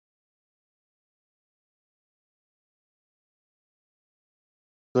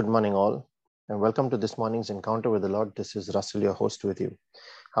Good morning, all, and welcome to this morning's encounter with the Lord. This is Russell, your host, with you.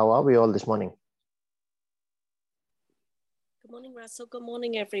 How are we all this morning? Good morning, Russell. Good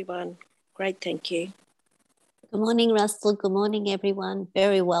morning, everyone. Great, thank you. Good morning, Russell. Good morning, everyone.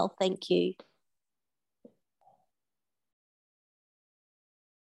 Very well, thank you.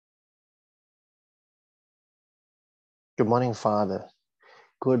 Good morning, Father.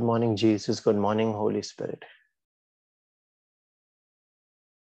 Good morning, Jesus. Good morning, Holy Spirit.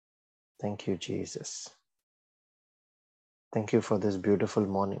 Thank you, Jesus. Thank you for this beautiful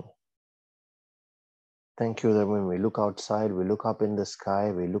morning. Thank you that when we look outside, we look up in the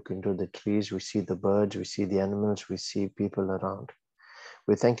sky, we look into the trees, we see the birds, we see the animals, we see people around.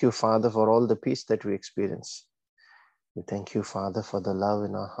 We thank you, Father, for all the peace that we experience. We thank you, Father, for the love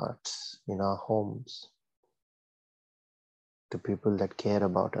in our hearts, in our homes, to people that care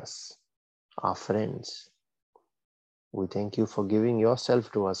about us, our friends. We thank you for giving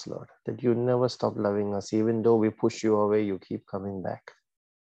yourself to us, Lord, that you never stop loving us. Even though we push you away, you keep coming back.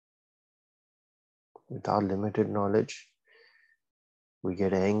 With our limited knowledge, we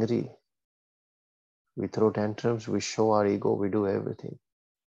get angry. We throw tantrums, we show our ego, we do everything.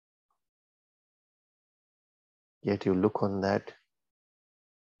 Yet you look on that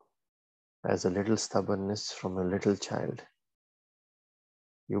as a little stubbornness from a little child.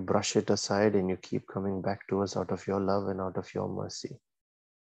 You brush it aside and you keep coming back to us out of your love and out of your mercy.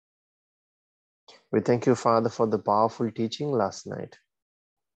 We thank you, Father, for the powerful teaching last night,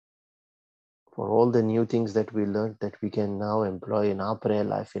 for all the new things that we learned that we can now employ in our prayer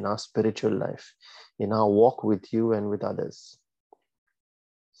life, in our spiritual life, in our walk with you and with others.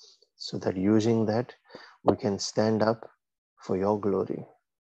 So that using that, we can stand up for your glory.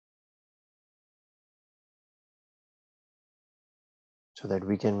 So that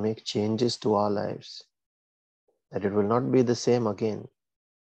we can make changes to our lives. That it will not be the same again.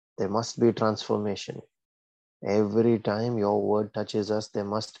 There must be transformation. Every time your word touches us, there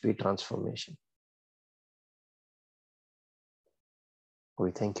must be transformation. We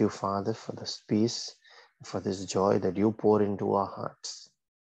thank you, Father, for this peace, for this joy that you pour into our hearts.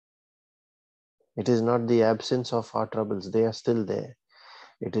 It is not the absence of our troubles, they are still there.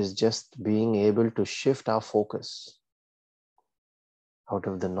 It is just being able to shift our focus out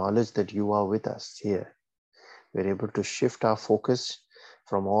of the knowledge that you are with us here. We're able to shift our focus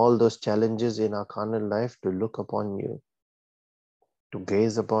from all those challenges in our carnal life to look upon you, to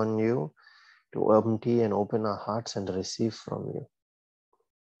gaze upon you, to empty and open our hearts and receive from you.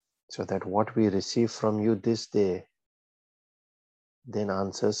 So that what we receive from you this day then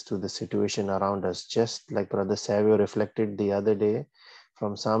answers to the situation around us. Just like Brother Savio reflected the other day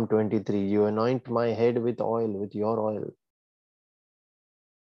from Psalm 23, you anoint my head with oil, with your oil,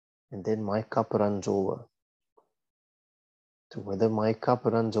 and then my cup runs over. So whether my cup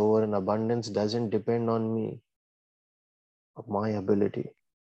runs over in abundance doesn't depend on me, or my ability.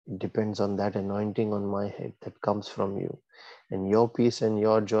 It depends on that anointing on my head that comes from you. And your peace and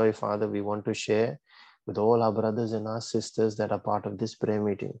your joy, Father, we want to share with all our brothers and our sisters that are part of this prayer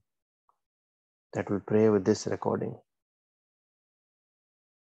meeting, that will pray with this recording,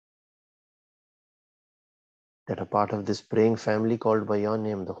 that are part of this praying family called by your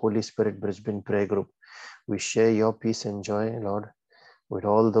name, the Holy Spirit Brisbane Prayer Group. We share your peace and joy, Lord, with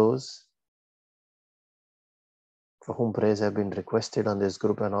all those for whom prayers have been requested on this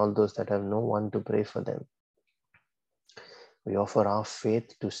group and all those that have no one to pray for them. We offer our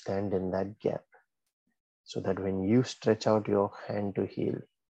faith to stand in that gap so that when you stretch out your hand to heal,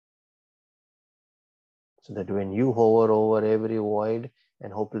 so that when you hover over every void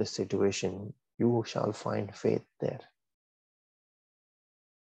and hopeless situation, you shall find faith there.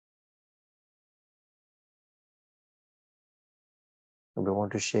 And we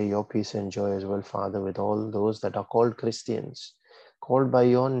want to share your peace and joy as well, Father, with all those that are called Christians, called by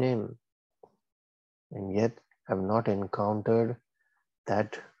your name, and yet have not encountered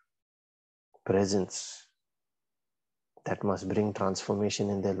that presence that must bring transformation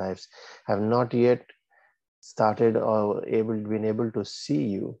in their lives, have not yet started or been able to see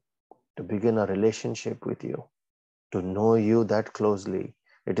you, to begin a relationship with you, to know you that closely.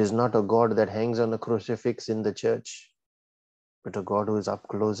 It is not a God that hangs on a crucifix in the church, but a God who is up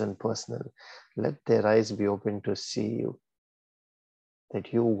close and personal. Let their eyes be open to see you,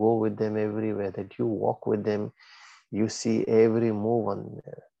 that you go with them everywhere, that you walk with them. You see every move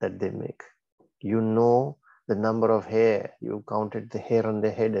that they make. You know the number of hair. You counted the hair on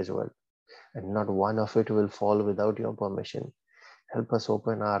their head as well. And not one of it will fall without your permission. Help us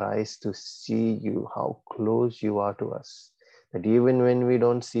open our eyes to see you, how close you are to us. That even when we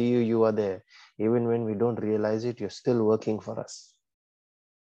don't see you, you are there. Even when we don't realize it, you're still working for us.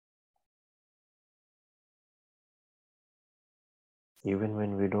 Even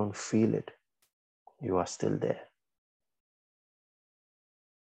when we don't feel it, you are still there.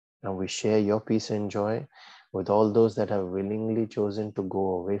 And we share your peace and joy with all those that have willingly chosen to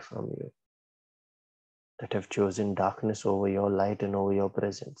go away from you, that have chosen darkness over your light and over your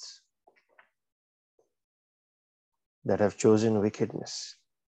presence, that have chosen wickedness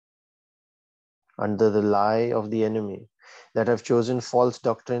under the lie of the enemy, that have chosen false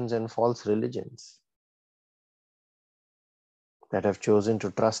doctrines and false religions, that have chosen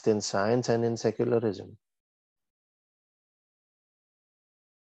to trust in science and in secularism.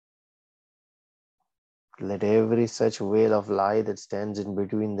 Let every such veil of lie that stands in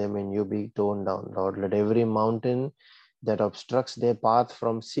between them and you be torn down, Lord. Let every mountain that obstructs their path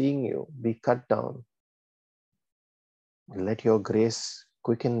from seeing you be cut down. Let your grace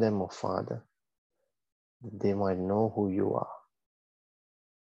quicken them, O Father, that they might know who you are.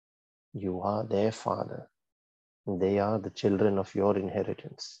 You are their Father. They are the children of your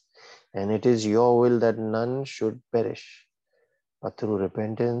inheritance. And it is your will that none should perish, but through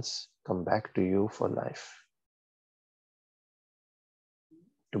repentance come back to you for life,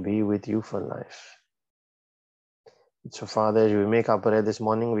 to be with you for life. So, Father, as we make our prayer this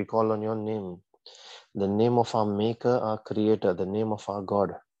morning, we call on your name, the name of our Maker, our Creator, the name of our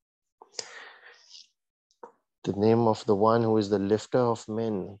God, the name of the one who is the lifter of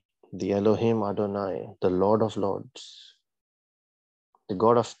men, the Elohim Adonai, the Lord of Lords, the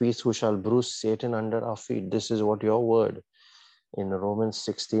God of peace who shall bruise Satan under our feet. This is what your word in Romans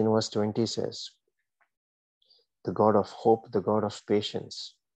 16 verse 20 says. The God of hope, the God of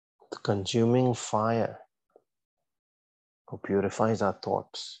patience, the consuming fire who purifies our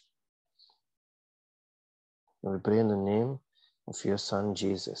thoughts. And we pray in the name of your Son,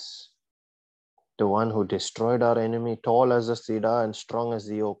 Jesus, the one who destroyed our enemy, tall as the cedar and strong as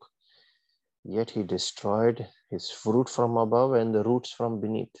the oak. Yet he destroyed his fruit from above and the roots from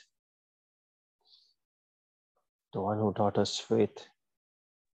beneath. The one who taught us faith,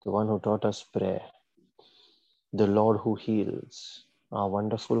 the one who taught us prayer, the Lord who heals, our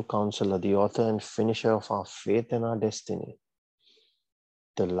wonderful counselor, the author and finisher of our faith and our destiny,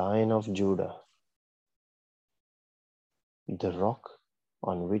 the Lion of Judah, the rock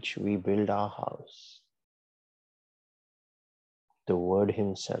on which we build our house, the Word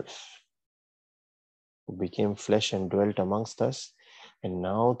himself, who became flesh and dwelt amongst us, and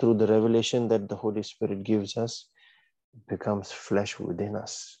now through the revelation that the Holy Spirit gives us, becomes flesh within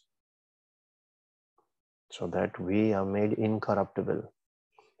us, so that we are made incorruptible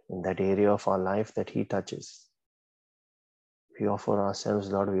in that area of our life that he touches. We offer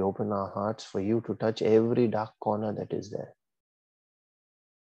ourselves, Lord, we open our hearts for you to touch every dark corner that is there,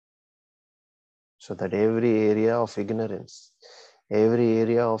 so that every area of ignorance, every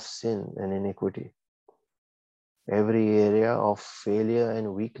area of sin and iniquity, every area of failure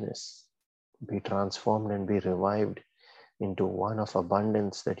and weakness be transformed and be revived into one of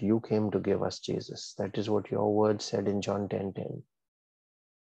abundance that you came to give us, Jesus. That is what your word said in John 10:10.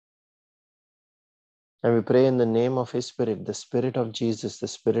 And we pray in the name of his Spirit, the Spirit of Jesus, the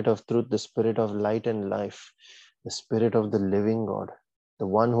Spirit of truth, the Spirit of light and life, the Spirit of the living God, the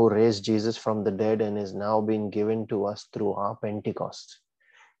one who raised Jesus from the dead and is now being given to us through our Pentecost,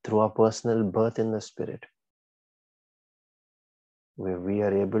 through our personal birth in the Spirit, where we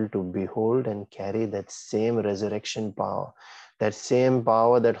are able to behold and carry that same resurrection power, that same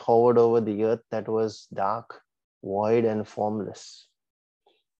power that hovered over the earth that was dark, void, and formless,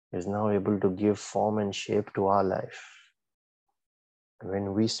 is now able to give form and shape to our life.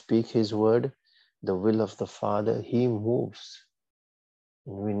 When we speak his word, the will of the Father, he moves.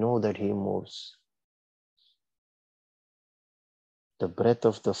 And we know that he moves. The breath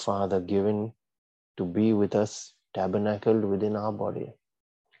of the Father given to be with us, tabernacled within our body.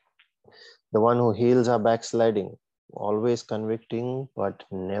 The one who heals our backsliding, always convicting but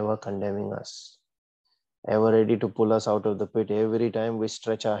never condemning us. Ever ready to pull us out of the pit every time we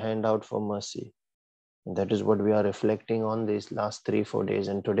stretch our hand out for mercy. And that is what we are reflecting on these last 3-4 days.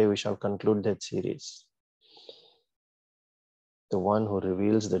 And today we shall conclude that series. The one who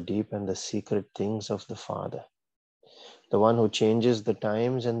reveals the deep and the secret things of the Father. The one who changes the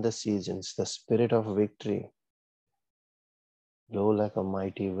times and the seasons, the Spirit of victory. Blow like a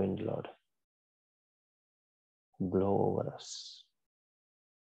mighty wind, Lord. Blow over us.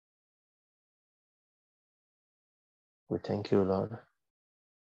 We thank you, Lord,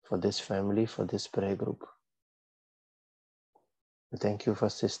 for this family, for this prayer group. We thank you for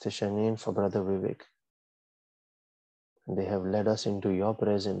Sister Shanine, for Brother Vivek. They have led us into your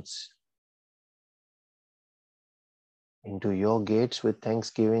presence, into your gates with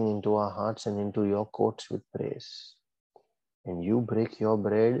thanksgiving, into our hearts, and into your courts with praise. And you break your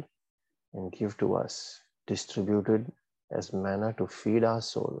bread and give to us, distributed as manna to feed our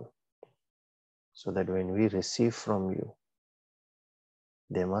soul, so that when we receive from you,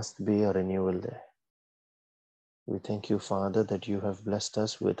 there must be a renewal there. We thank you, Father, that you have blessed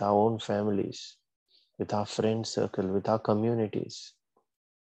us with our own families, with our friend circle, with our communities,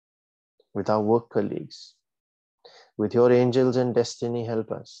 with our work colleagues, with your angels and destiny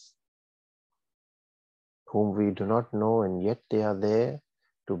helpers, whom we do not know, and yet they are there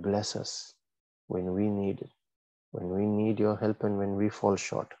to bless us when we need it, when we need your help and when we fall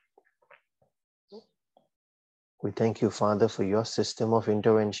short. We thank you, Father, for your system of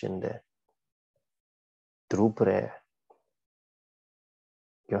intervention there through prayer,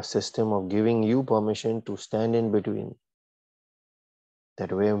 your system of giving you permission to stand in between,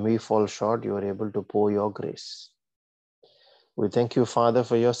 that when we fall short, you are able to pour your grace. We thank you, Father,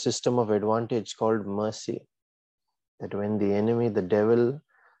 for your system of advantage called mercy, that when the enemy, the devil,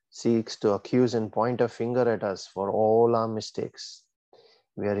 seeks to accuse and point a finger at us for all our mistakes,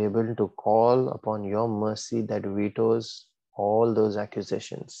 we are able to call upon your mercy that vetoes all those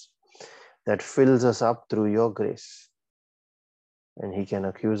accusations, that fills us up through your grace. And he can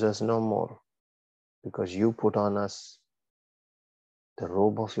accuse us no more, because you put on us the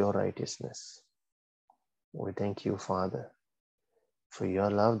robe of your righteousness. We thank you, Father, for your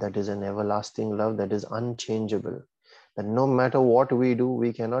love that is an everlasting love, that is unchangeable, that no matter what we do,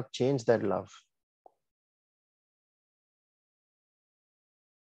 we cannot change that love.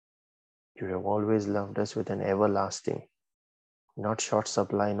 You have always loved us with an everlasting, not short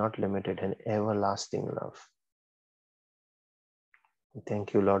supply, not limited, an everlasting love. We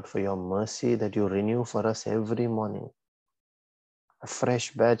thank you, Lord, for your mercy that you renew for us every morning. A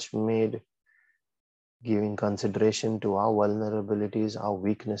fresh batch made, giving consideration to our vulnerabilities, our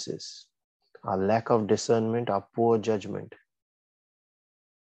weaknesses, our lack of discernment, our poor judgment,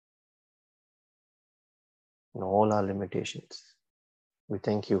 and all our limitations. We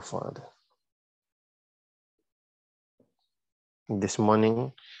thank you, Father. This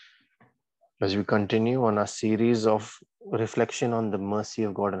morning, as we continue on our series of reflection on the mercy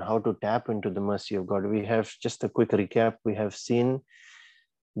of God and how to tap into the mercy of God, we have just a quick recap. We have seen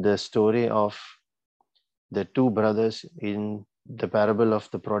the story of the two brothers in the parable of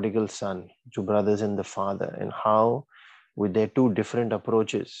the prodigal son, two brothers and the father, and how with their two different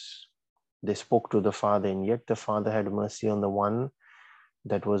approaches, they spoke to the father, and yet the father had mercy on the one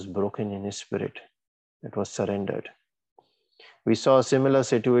that was broken in his spirit, that was surrendered. We saw a similar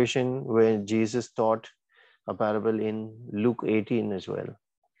situation where Jesus taught a parable in Luke 18 as well,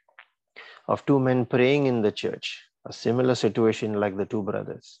 of two men praying in the church, a similar situation like the two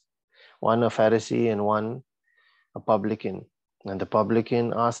brothers, one a Pharisee and one a publican. And the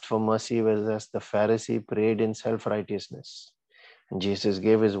publican asked for mercy, whereas the Pharisee prayed in self-righteousness. And Jesus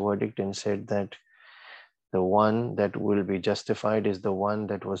gave his verdict and said that the one that will be justified is the one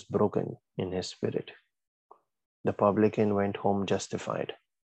that was broken in his spirit. The publican went home justified.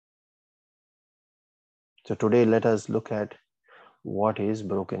 So today let us look at what is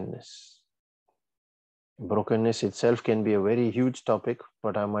brokenness. Brokenness itself can be a very huge topic,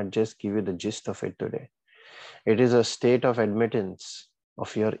 but I might just give you the gist of it today. It is a state of admittance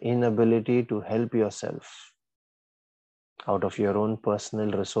of your inability to help yourself out of your own personal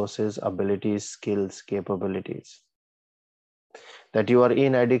resources, abilities, skills, capabilities. That you are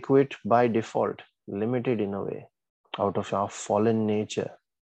inadequate by default, limited in a way, out of our fallen nature,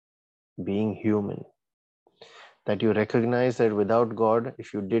 being human. That you recognize that without God,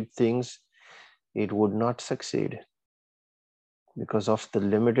 if you did things, it would not succeed because of the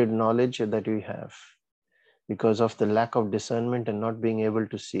limited knowledge that we have, because of the lack of discernment and not being able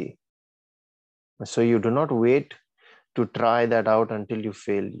to see. So you do not wait to try that out until you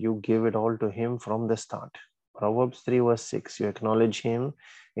fail. You give it all to him from the start. Proverbs 3 verse 6, you acknowledge him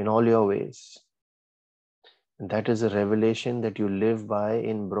in all your ways. And that is a revelation that you live by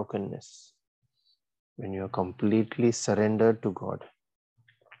in brokenness, when you are completely surrendered to God.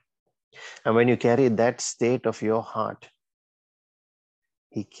 And when you carry that state of your heart,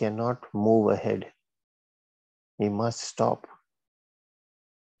 he cannot move ahead. He must stop.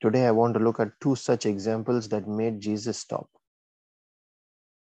 Today I want to look at two such examples that made Jesus stop.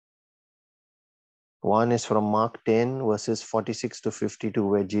 One is from Mark 10 verses 46 to 52,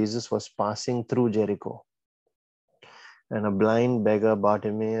 where Jesus was passing through Jericho. And a blind beggar,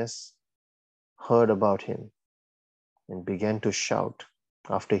 Bartimaeus, heard about him and began to shout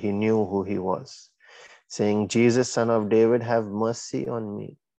after he knew who he was, saying, Jesus, Son of David, have mercy on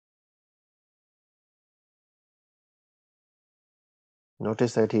me.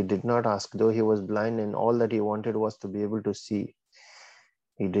 Notice that he did not ask, though he was blind and all that he wanted was to be able to see.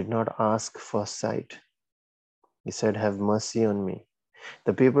 He did not ask for sight. He said, "Have mercy on me."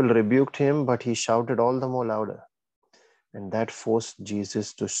 The people rebuked him, but he shouted all the more louder. And that forced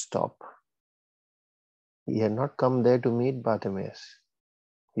Jesus to stop. He had not come there to meet Bartimaeus.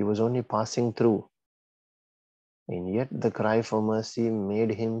 He was only passing through. And yet the cry for mercy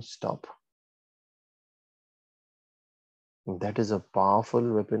made him stop. And that is a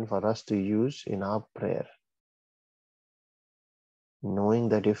powerful weapon for us to use in our prayer. Knowing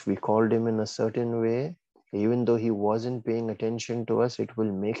that if we called him in a certain way, even though he wasn't paying attention to us, it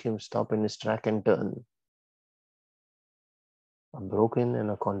will make him stop in his track and turn. A broken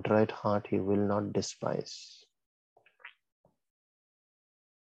and a contrite heart he will not despise.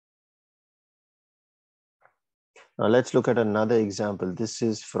 Now let's look at another example. This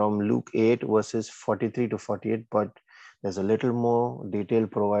is from Luke 8 verses 43 to 48, but there's a little more detail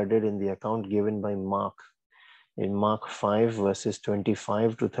provided in the account given by Mark. In Mark 5 verses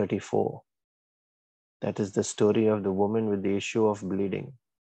 25 to 34. That is the story of the woman with the issue of bleeding.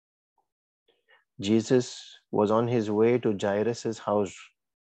 Jesus was on his way to Jairus' house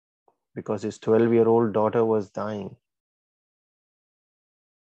because his 12-year-old daughter was dying.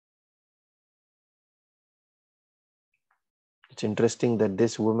 It's interesting that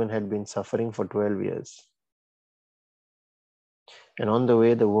this woman had been suffering for 12 years. And on the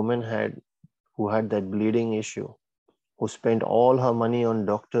way, the woman who had that bleeding issue, who spent all her money on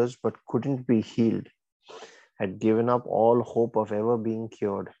doctors but couldn't be healed, had given up all hope of ever being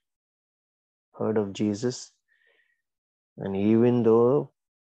cured, heard of Jesus. And even though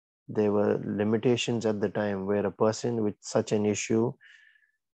there were limitations at the time where a person with such an issue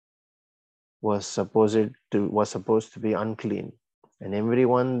was supposed to be unclean, and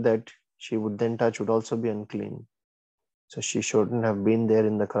everyone that she would then touch would also be unclean. So she shouldn't have been there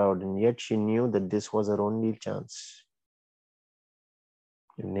in the crowd, and yet she knew that this was her only chance.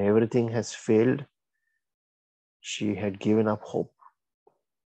 When everything has failed, she had given up hope.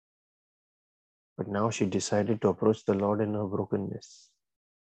 But now she decided to approach the Lord in her brokenness.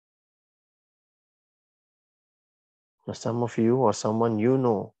 Now some of you or someone you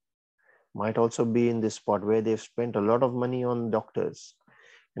know might also be in this spot where they've spent a lot of money on doctors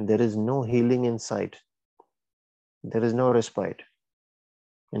and there is no healing in sight. There is no respite.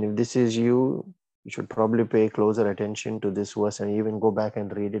 And if this is you, you should probably pay closer attention to this verse and even go back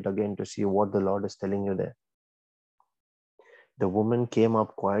and read it again to see what the Lord is telling you there. The woman came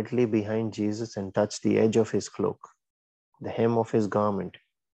up quietly behind Jesus and touched the edge of his cloak, the hem of his garment.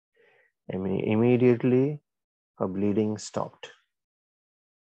 And immediately her bleeding stopped.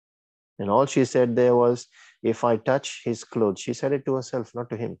 And all she said there was, "If I touch his clothes," she said it to herself, not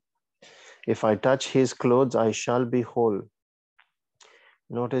to him. "If I touch his clothes, I shall be whole."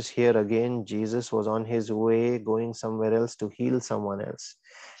 Notice here again, Jesus was on his way going somewhere else to heal someone else.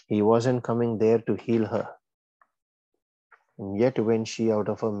 He wasn't coming there to heal her. And yet when she, out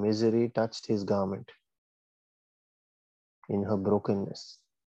of her misery, touched his garment in her brokenness,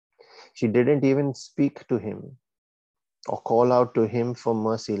 she didn't even speak to him or call out to him for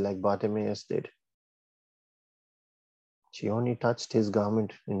mercy like Bartimaeus did. She only touched his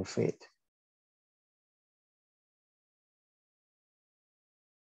garment in faith.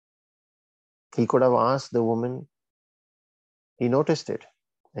 He could have asked the woman, he noticed it,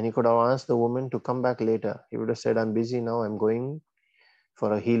 and he could have asked the woman to come back later. He would have said, "I'm busy now, I'm going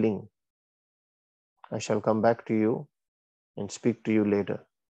for a healing. I shall come back to you and speak to you later."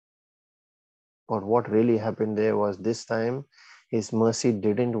 But what really happened there was this time, his mercy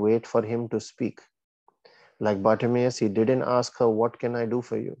didn't wait for him to speak. Like Bartimaeus, he didn't ask her, "What can I do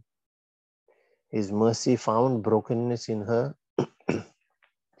for you?" His mercy found brokenness in her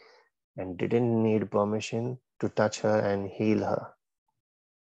and didn't need permission to touch her and heal her.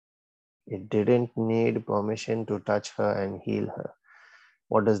 It didn't need permission to touch her and heal her.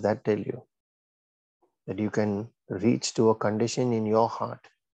 What does that tell you? That you can reach to a condition in your heart,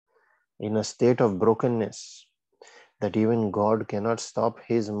 in a state of brokenness, that even God cannot stop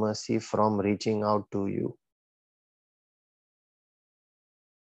his mercy from reaching out to you.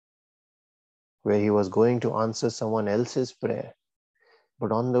 Where he was going to answer someone else's prayer,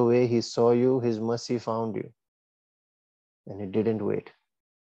 but on the way he saw you, his mercy found you, and it didn't wait.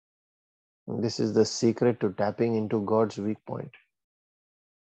 And this is the secret to tapping into God's weak point.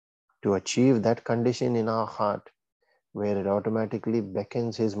 To achieve that condition in our heart, where it automatically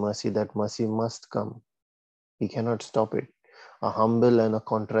beckons his mercy, that mercy must come. He cannot stop it. A humble and a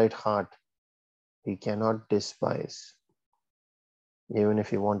contrite heart, he cannot despise. Even if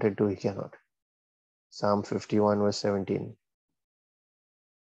he wanted to, he cannot. Psalm 51 verse 17.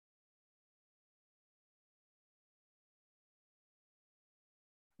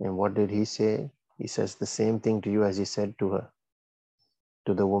 And what did he say? He says the same thing to you as he said to her,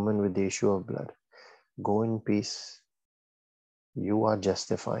 to the woman with the issue of blood. Go in peace. You are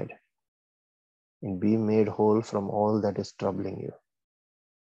justified. And be made whole from all that is troubling you.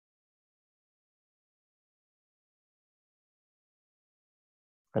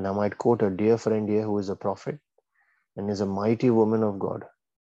 And I might quote a dear friend here who is a prophet and is a mighty woman of God.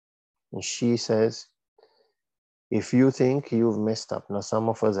 And she says, if you think you've messed up, now some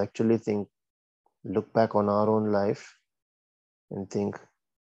of us actually think, look back on our own life and think,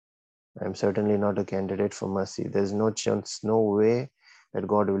 I'm certainly not a candidate for mercy. There's no chance, no way that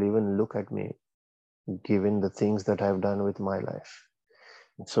God will even look at me, given the things that I've done with my life.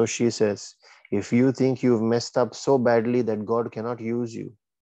 And so she says, if you think you've messed up so badly that God cannot use you,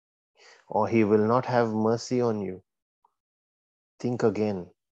 or he will not have mercy on you, think again.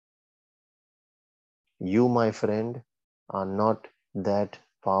 You, my friend, are not that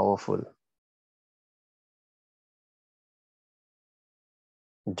powerful.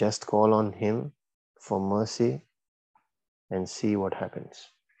 Just call on him for mercy and see what happens.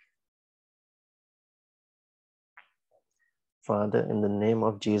 Father, in the name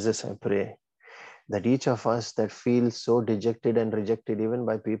of Jesus, I pray that each of us that feels so dejected and rejected even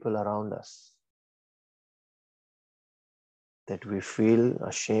by people around us, that we feel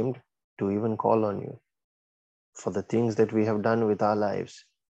ashamed to even call on you for the things that we have done with our lives,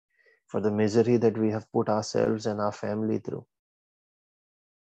 for the misery that we have put ourselves and our family through.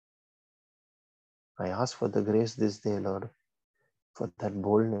 I ask for the grace this day, Lord, for that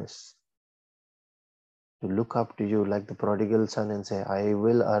boldness to look up to you like the prodigal son and say, I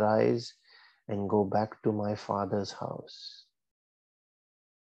will arise and go back to my father's house.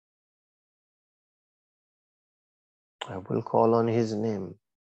 I will call on his name.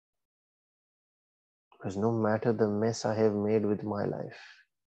 Because no matter the mess I have made with my life,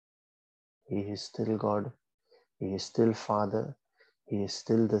 he is still God. He is still Father. He is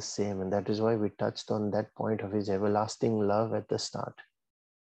still the same. And that is why we touched on that point of his everlasting love at the start.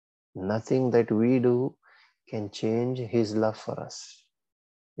 Nothing that we do can change his love for us.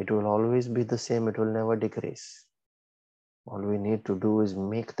 It will always be the same. It will never decrease. All we need to do is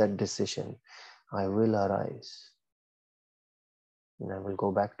make that decision. I will arise and I will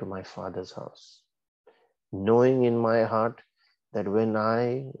go back to my Father's house. Knowing in my heart that when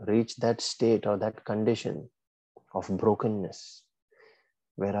I reach that state or that condition of brokenness,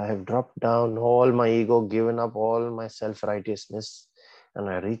 where I have dropped down all my ego, given up all my self-righteousness, and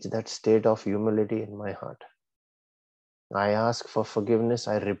I reach that state of humility in my heart, I ask for forgiveness,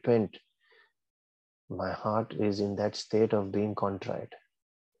 I repent. My heart is in that state of being contrite.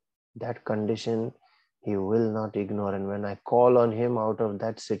 That condition he will not ignore. And when I call on him out of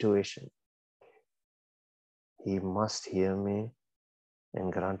that situation, he must hear me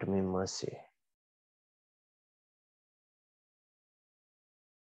and grant me mercy.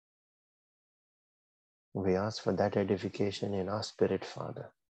 We ask for that edification in our spirit,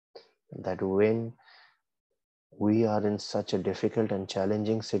 Father, that when we are in such a difficult and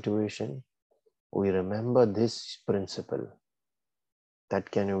challenging situation, we remember this principle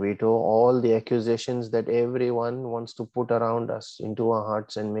that can veto all the accusations that everyone wants to put around us into our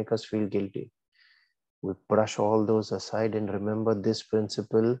hearts and make us feel guilty. We brush all those aside and remember this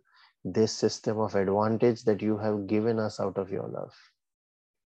principle, this system of advantage that you have given us out of your love.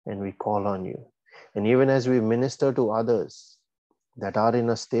 And we call on you. And even as we minister to others that are in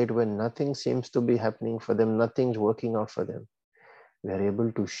a state where nothing seems to be happening for them, nothing's working out for them, we are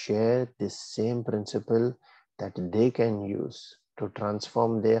able to share this same principle that they can use to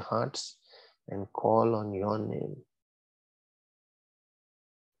transform their hearts and call on your name.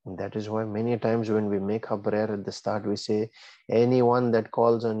 And that is why many times when we make our prayer at the start, we say, anyone that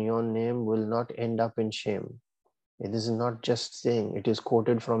calls on your name will not end up in shame. It is not just saying, it is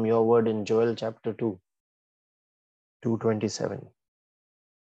quoted from your word in Joel chapter 2, 2:27.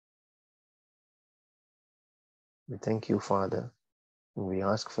 We thank you, Father, and we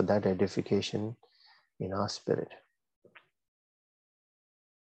ask for that edification in our spirit.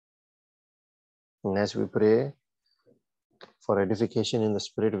 And as we pray for edification in the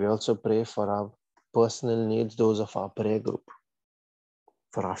spirit, we also pray for our personal needs, those of our prayer group,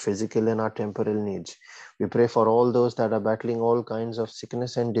 for our physical and our temporal needs. We pray for all those that are battling all kinds of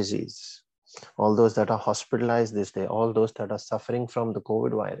sickness and disease, all those that are hospitalized this day, all those that are suffering from the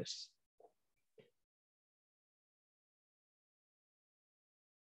COVID virus.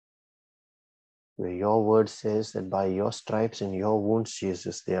 Where your word says that by your stripes and your wounds,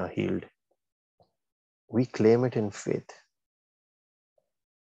 Jesus, they are healed. We claim it in faith.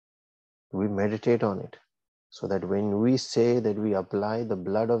 We meditate on it. so that when we say that we apply the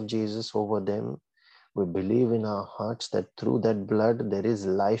blood of Jesus over them, we believe in our hearts that through that blood there is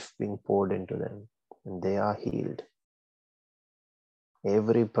life being poured into them and they are healed.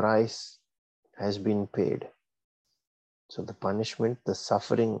 Every price has been paid. So the punishment, the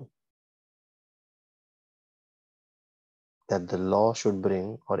suffering that the law should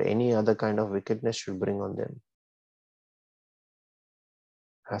bring or any other kind of wickedness should bring on them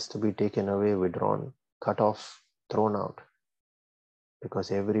has to be taken away, withdrawn, cut off, thrown out.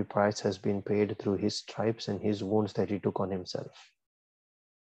 Because every price has been paid through his stripes and his wounds that he took on himself.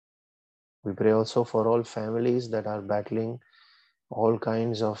 We pray also for all families that are battling all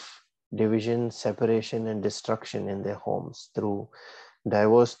kinds of division, separation, and destruction in their homes through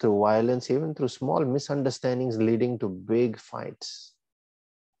divorce, through violence, even through small misunderstandings leading to big fights,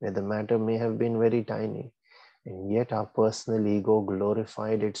 where the matter may have been very tiny, and yet our personal ego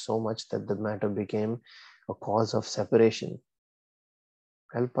glorified it so much that the matter became a cause of separation.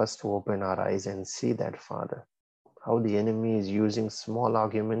 Help us to open our eyes and see that, Father, how the enemy is using small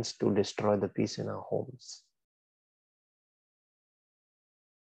arguments to destroy the peace in our homes.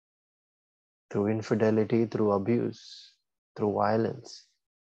 Through infidelity, through abuse, through violence.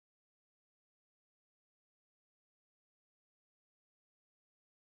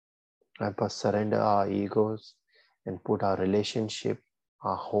 Help us surrender our egos and put our relationship,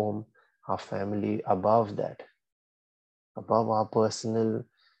 our home, our family above that, above our personal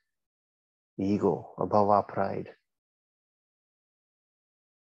ego, above our pride.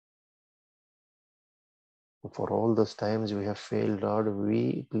 For all those times we have failed, Lord,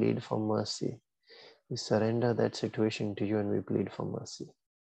 we plead for mercy. We surrender that situation to you and we plead for mercy.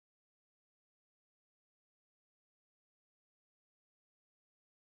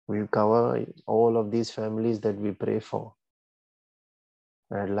 We cover all of these families that we pray for.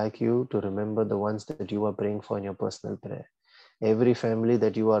 I'd like you to remember the ones that you are praying for in your personal prayer. Every family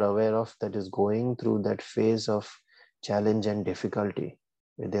that you are aware of that is going through that phase of challenge and difficulty,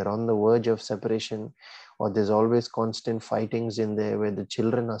 where they're on the verge of separation, or there's always constant fightings in there where the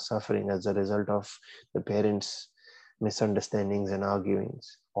children are suffering as a result of the parents' misunderstandings and arguings,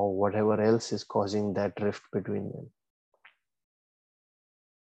 or whatever else is causing that rift between them.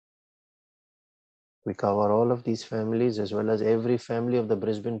 We cover all of these families as well as every family of the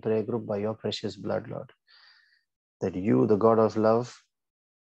Brisbane Prayer Group by your precious blood, Lord. That you, the God of love,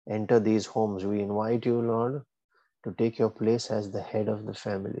 enter these homes. We invite you, Lord, to take your place as the head of the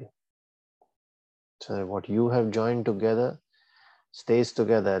family. So that what you have joined together stays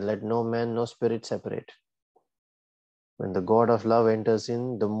together. Let no man, no spirit separate. When the God of love enters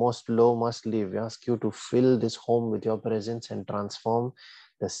in, the most low must leave. We ask you to fill this home with your presence and transform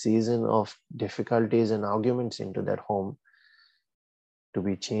the season of difficulties and arguments into that home to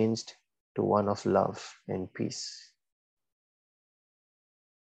be changed to one of love and peace.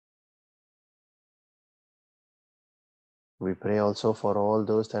 We pray also for all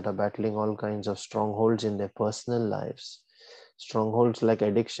those that are battling all kinds of strongholds in their personal lives. Strongholds like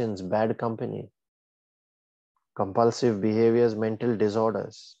addictions, bad company, compulsive behaviors, mental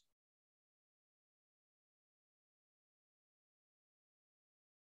disorders.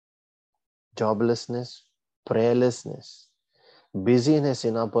 Joblessness, prayerlessness, busyness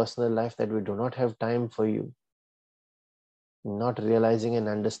in our personal life that we do not have time for you. Not realizing and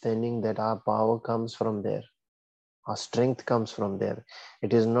understanding that our power comes from there. Our strength comes from there.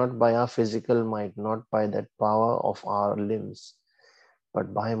 It is not by our physical might, not by that power of our limbs,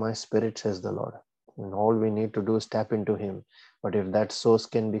 but by my spirit, says the Lord. And all we need to do is tap into him. But if that source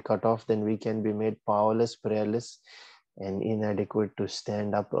can be cut off, then we can be made powerless, prayerless, and inadequate to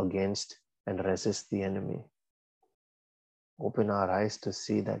stand up against and resist the enemy. Open our eyes to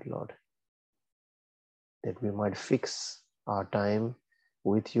see that, Lord, that we might fix our time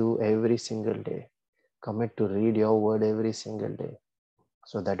with you every single day. Commit to read your word every single day,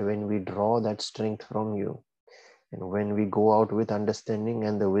 so that when we draw that strength from you, and when we go out with understanding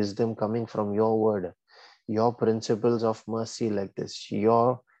and the wisdom coming from your word, your principles of mercy like this,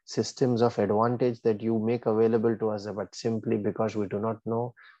 your systems of advantage that you make available to us, but simply because we do not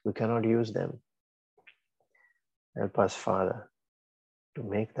know, we cannot use them. Help us, Father, to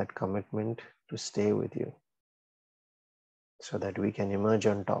make that commitment to stay with you, so that we can emerge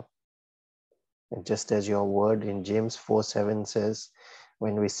on top. And just as your word in James 4:7 says,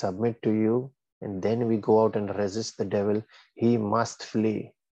 when we submit to you and then we go out and resist the devil, he must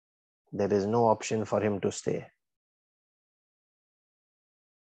flee. There is no option for him to stay.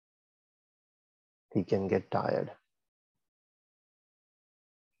 He can get tired.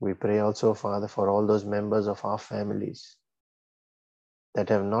 We pray also, Father, for all those members of our families that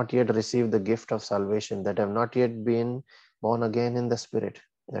have not yet received the gift of salvation, that have not yet been born again in the Spirit,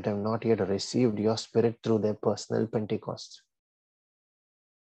 that have not yet received your Spirit through their personal Pentecost.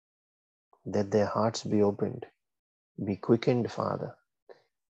 That their hearts be opened, be quickened, Father.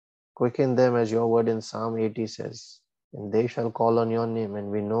 Quicken them, as your word in Psalm 80 says, and they shall call on your name. And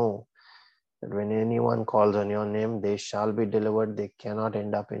we know that when anyone calls on your name, they shall be delivered. They cannot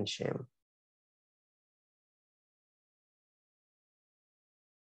end up in shame.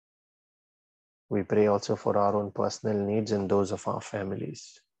 We pray also for our own personal needs and those of our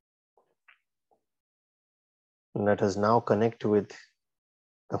families. Let us now connect with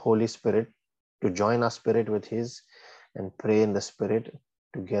the Holy Spirit, to join our spirit with His and pray in the Spirit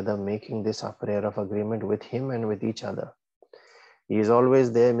together, making this our prayer of agreement with Him and with each other. He is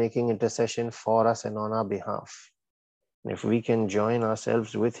always there making intercession for us and on our behalf. And if we can join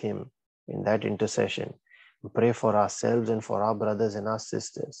ourselves with Him in that intercession, pray for ourselves and for our brothers and our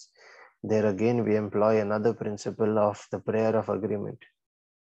sisters, there again we employ another principle of the prayer of agreement.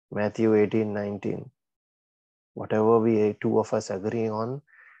 Matthew 18:19. Whatever we two of us agree on,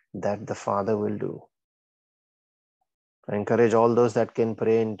 that the Father will do. I encourage all those that can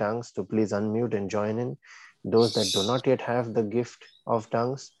pray in tongues to please unmute and join in. Those that do not yet have the gift of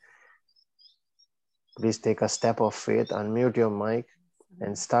tongues, please take a step of faith, unmute your mic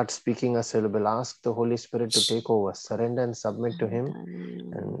and start speaking a syllable. Ask the Holy Spirit to take over. Surrender and submit to Him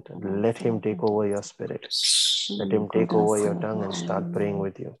and let Him take over your spirit. Let Him take over your tongue and start praying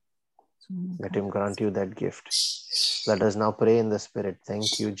with you. Let Him grant you that gift. Let us now pray in the Spirit.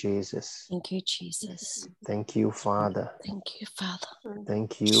 Thank you, Jesus. Thank you, Jesus. Thank you, Father. Thank you, Father.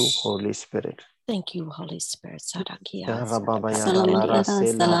 Thank you, Holy Spirit. Thank you, Holy Spirit.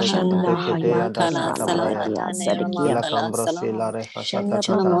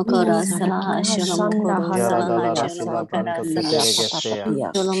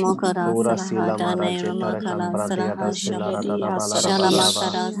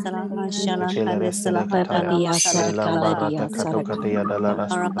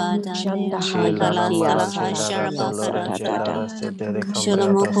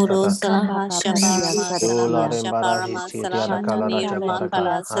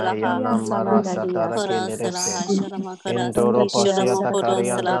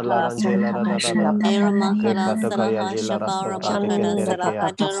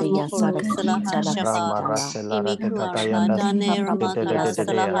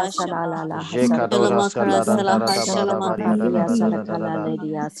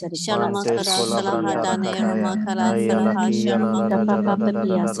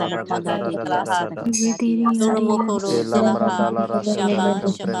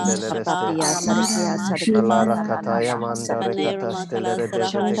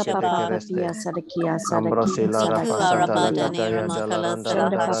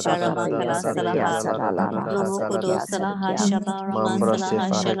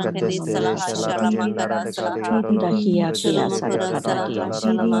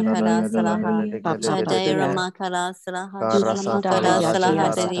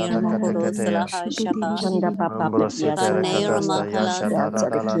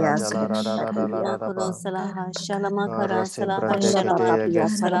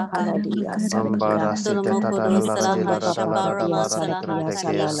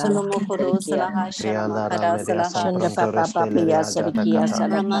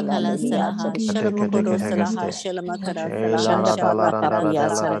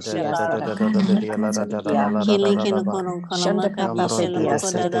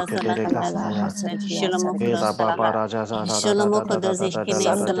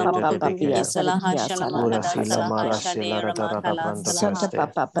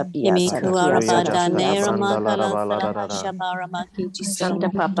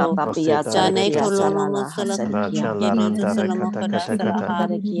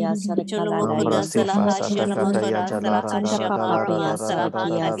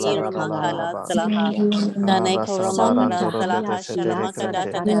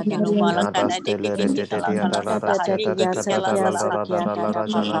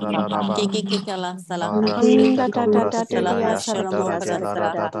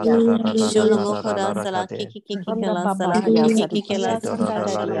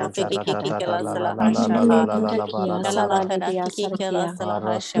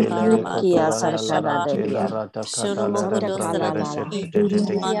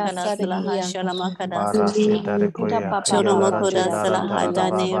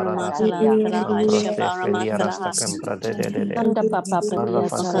 Salaha Shabarama Salaha Sanda Papa Padia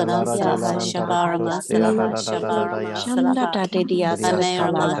Salaha Shabarama Salaha Shabarama Salaha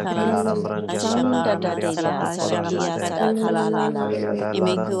Anerama Kala Shabarama Salaha Shalama Kada Kalala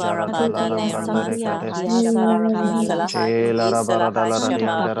Imiku Arabada Nerama Salaha Shabarama Salaha Salaha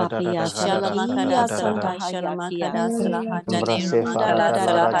Shabara Shalama Kada Salaha Shalama Kada Salaha Danerama Kada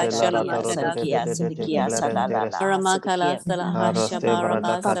Salaha Shalama Kada Ramakala Salaha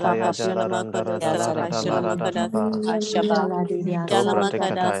Shabarama Salaha Shalama Kada Salaha Shalama Kada Salaha Shaba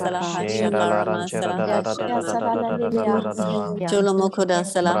Shalamakada Salaha Shabarama Salaha Shalama Chulamokoda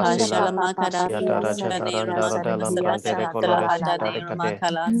Salaha Shalamakada Salaha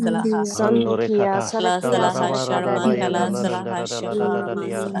Daneраmakala Salaha Salaha Sharamakala Salaha Shabarama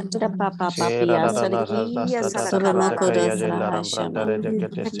Sulamokoda Salaha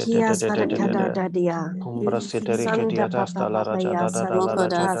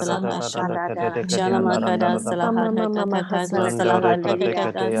Mokoda Salaha Shalamakada Salaha Kakaka Salaha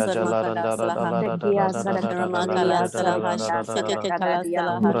Kakaka Salamakada Salaha Ramakala Salaha Sakakala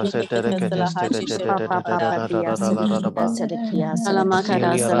Salaha Kakaka Salaha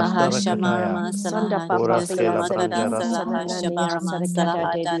Salamakada Salaha Shamarama Salaha Salamakada Salaha Shabarama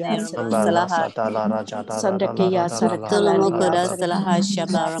Salaha Danerama Salaha Sulamokoda Salaha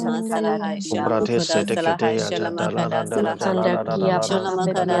Shabarama Salaha Shalamokoda Salaha Shalamakada Salaha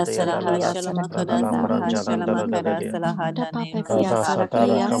Shalamakada Salaha Shalamakada Salaha Shalamakada Salaha Danerama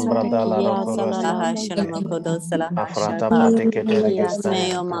Salaha Shalamokodo Salaha Shaba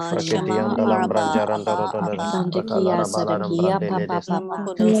Meoma Shama Araba Aba Aba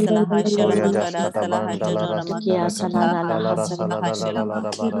Shalamokodo Salaha Shalamakada Salaha Jodaramakada Salaha Shalama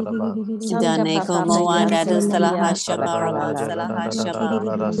Daneko Moanda Salaha Shabarama Salaha Shaba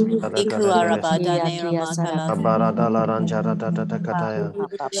Iku Araba Danerama Kala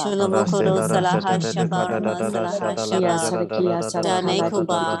Shulamokodo Salaha Shabarama Salaha Shaba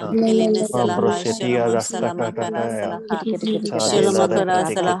Danekuba Elina Salaha Shalama Salamakada Salaha Shulamokoda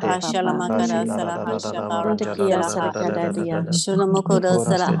Salaha Shalamakada Salaha Shabarama Salaha Shulamokoda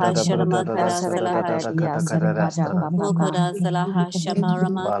Salaha Shalamakada Salaha Mokoda Salaha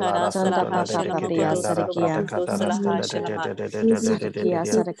Shabarama Kada Salaha Shalamokoda Salaha Shalama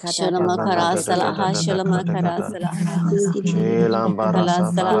Shalamakada Salaha Shalamakada Salaha Kala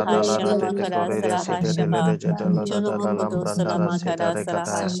Salaha Shalamakada Salaha Shaba Shulamokodo Salamakada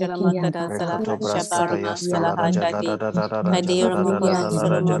Salaha Shalamakada Salaha Shabarama Salaha Kadi Kadira Mokodo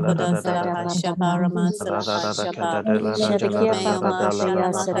Salamokoda Salaha Shabarama Salaha Shaba Mayoma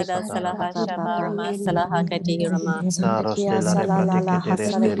Shalamakada Salaha Shabarama Salaha Kadirama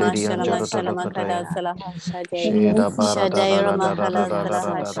Shalamakada Salaha Shadaira Mahala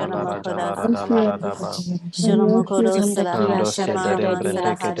Salaha Shalamokoda Salaha Shulamokodo Salaha Shamarama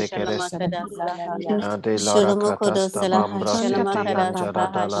Salaha Shalamakada Salaha Shulamokodo Salaha Shalamakada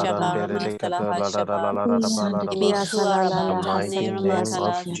Salaha Shabarama Salaha Shaba Imiku Araba mighty name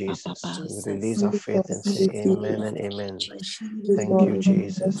Neramakala of Jesus. We Jesus. release our faith and say amen and amen. Thank you,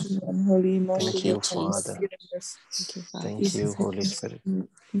 Jesus. Thank you, Father. Thank you, Holy Spirit.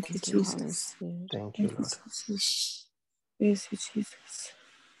 Thank you, Jesus. Thank you, Lord. Praise you, Jesus.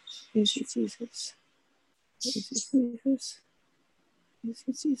 Praise you, Jesus. Praise you, Jesus. Praise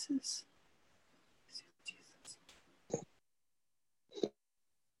you, Jesus.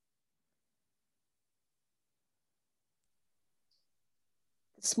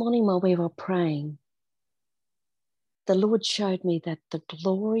 This morning while we were praying, the Lord showed me that the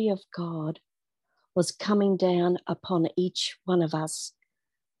glory of God was coming down upon each one of us,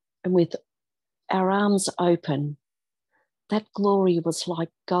 and with our arms open, that glory was like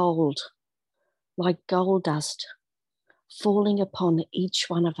gold dust falling upon each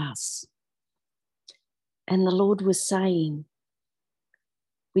one of us. And the Lord was saying,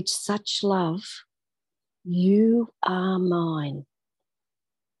 with such love, you are mine.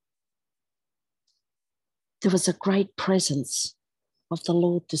 There was a great presence of the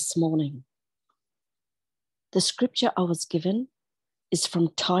Lord this morning. The scripture I was given is from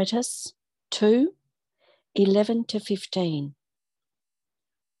Titus 2:11-15.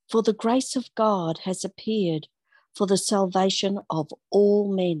 For the grace of God has appeared for the salvation of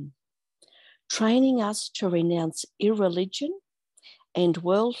all men, training us to renounce irreligion and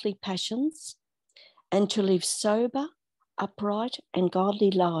worldly passions, and to live sober, upright, and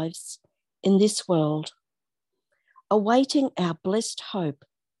godly lives in this world, awaiting our blessed hope,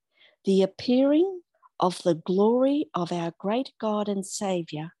 the appearing of the glory of our great God and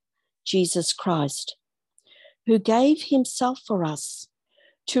Saviour, Jesus Christ, who gave himself for us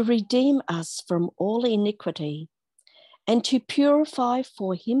to redeem us from all iniquity and to purify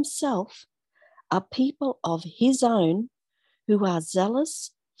for himself a people of his own who are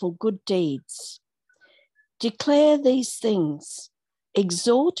zealous for good deeds. Declare these things,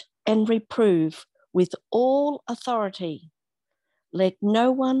 exhort and reprove with all authority. Let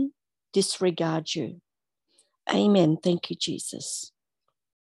no one disregard you. Amen. Thank you, Jesus.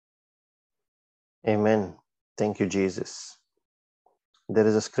 Amen. Thank you, Jesus. There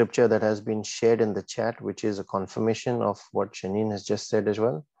is a scripture that has been shared in the chat, which is a confirmation of what Janine has just said as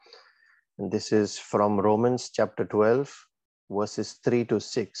well. And this is from Romans chapter 12, verses 3 to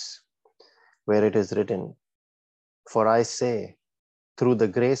 6, where it is written, "For I say, through the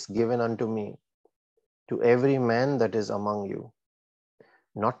grace given unto me, to every man that is among you,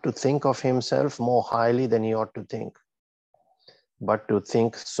 not to think of himself more highly than he ought to think, but to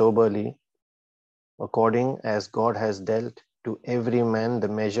think soberly, according as God has dealt to every man the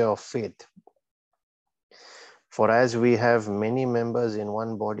measure of faith. For as we have many members in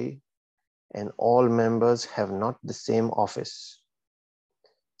one body, and all members have not the same office,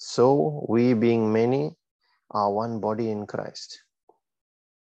 so we being many are one body in Christ,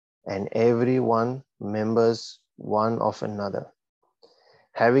 and every one members one of another,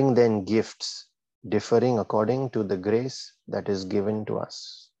 having then gifts differing according to the grace that is given to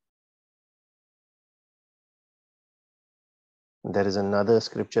us." There is another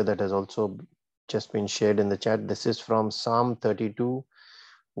scripture that has also just been shared in the chat. This is from Psalm 32,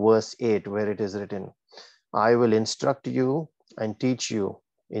 verse 8, where it is written, "I will instruct you and teach you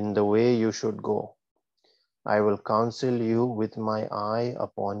in the way you should go. I will counsel you with my eye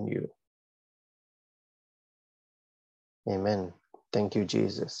upon you." Amen. Thank you,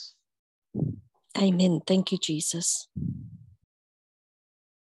 Jesus. Amen. Thank you, Jesus.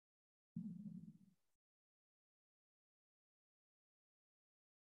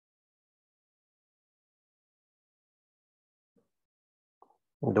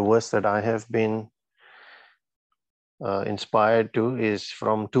 The verse that I have been inspired to is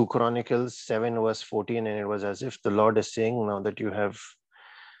from 2 Chronicles 7, verse 14, and it was as if the Lord is saying, now that you have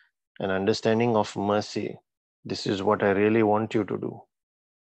an understanding of mercy, this is what I really want you to do.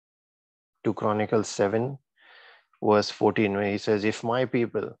 2 Chronicles 7, verse 14, where he says, "If my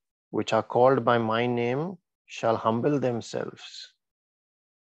people, which are called by my name, shall humble themselves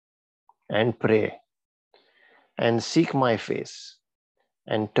and pray and seek my face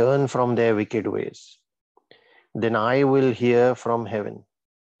and turn from their wicked ways, then I will hear from heaven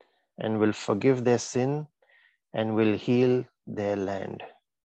and will forgive their sin and will heal their land."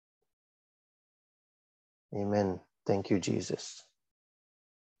 Amen. Thank you, Jesus.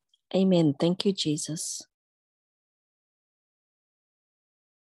 Amen. Thank you, Jesus.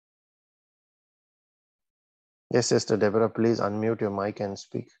 Yes, Sister Deborah, please unmute your mic and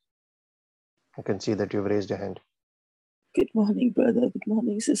speak. I can see that you've raised your hand. Good morning, brother. Good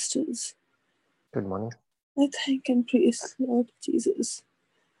morning, sisters. Good morning. I thank and praise Lord Jesus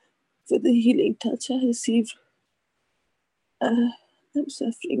for the healing touch I received. I'm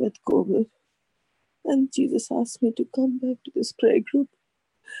suffering with COVID, and Jesus asked me to come back to this prayer group.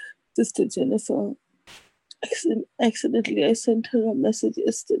 Sister Jennifer, accidentally I sent her a message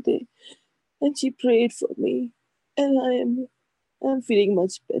yesterday, and she prayed for me, and I'm feeling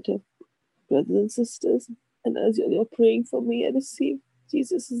much better, brothers and sisters. And as you're praying for me, I receive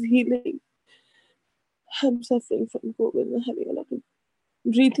Jesus' healing. I'm suffering from COVID and having a lot of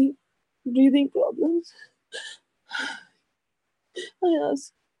breathing problems. I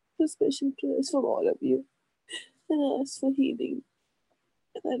ask for special prayers from all of you, and I ask for healing,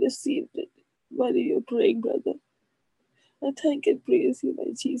 and I received it while you were praying, brother. I thank and praise you,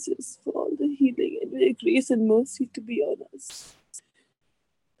 my Jesus, for all the healing and your grace and mercy to be on us.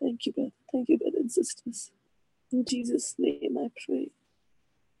 Thank you, brother. Thank you, brothers and sisters. In Jesus' name I pray.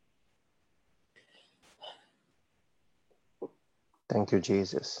 Thank you,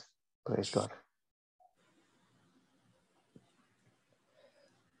 Jesus. Praise God.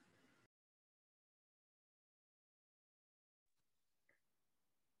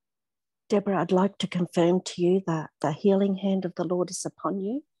 Deborah, I'd like to confirm to you that the healing hand of the Lord is upon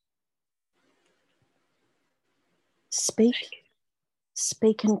you. Speak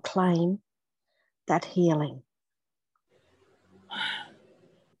and claim that healing.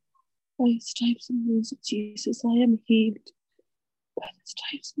 By the stripes and wounds of Jesus, I am healed. By the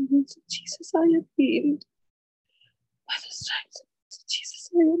stripes and wounds of Jesus, I am healed. By the stripes and wounds of Jesus,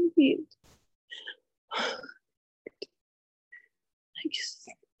 I am healed. Thank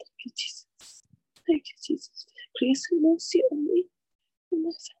you, Jesus. Thank you, Jesus, for your grace and mercy on me and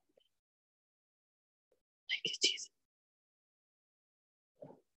my family. Thank you, Jesus.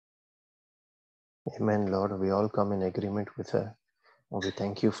 Amen, Lord. We all come in agreement with her. And we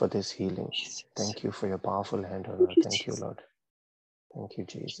thank you for this healing. Jesus. Thank you for your powerful hand on her. Thank you, Lord. Thank you,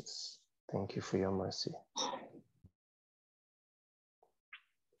 Jesus. Thank you for your mercy.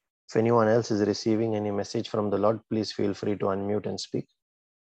 If anyone else is receiving any message from the Lord, please feel free to unmute and speak.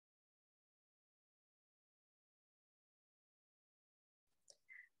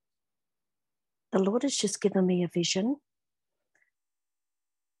 The Lord has just given me a vision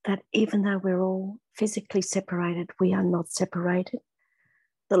that even though we're all physically separated, we are not separated.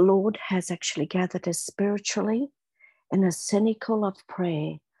 The Lord has actually gathered us spiritually in a cenacle of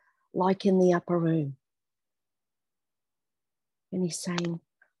prayer, like in the upper room. And he's saying,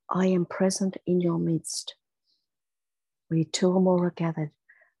 I am present in your midst. Where two or more are gathered,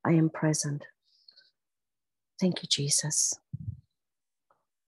 I am present. Thank you, Jesus.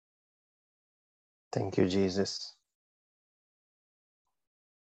 Thank you, Jesus.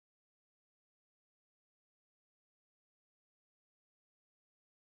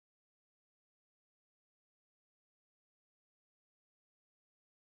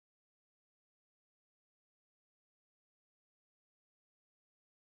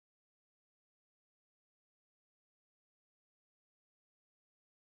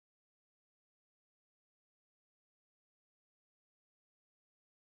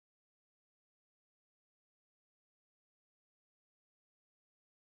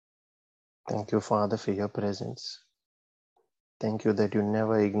 Thank you, Father, for your presence. Thank you that you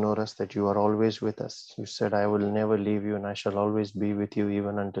never ignore us, that you are always with us. You said, I will never leave you and I shall always be with you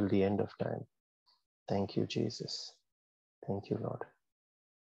even until the end of time. Thank you, Jesus. Thank you, Lord.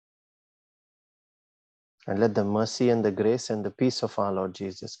 And let the mercy and the grace and the peace of our Lord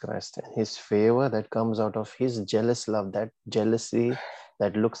Jesus Christ and his favor that comes out of his jealous love, that jealousy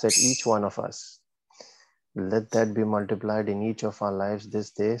that looks at each one of us, let that be multiplied in each of our lives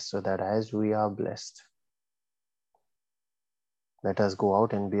this day, so that as we are blessed, let us go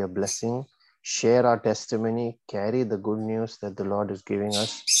out and be a blessing, share our testimony, carry the good news that the Lord is giving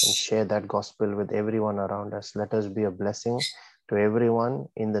us, and share that gospel with everyone around us. Let us be a blessing to everyone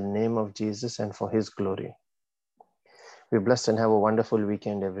in the name of Jesus and for his glory. Be blessed and have a wonderful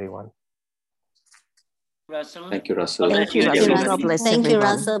weekend, everyone. Russell. Thank you, Russell. Thank you, Russell. God bless Thank you, everyone.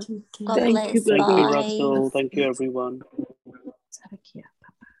 Russell. God Thank bless. you, Thank you, Bye. Russell. Thank you, everyone.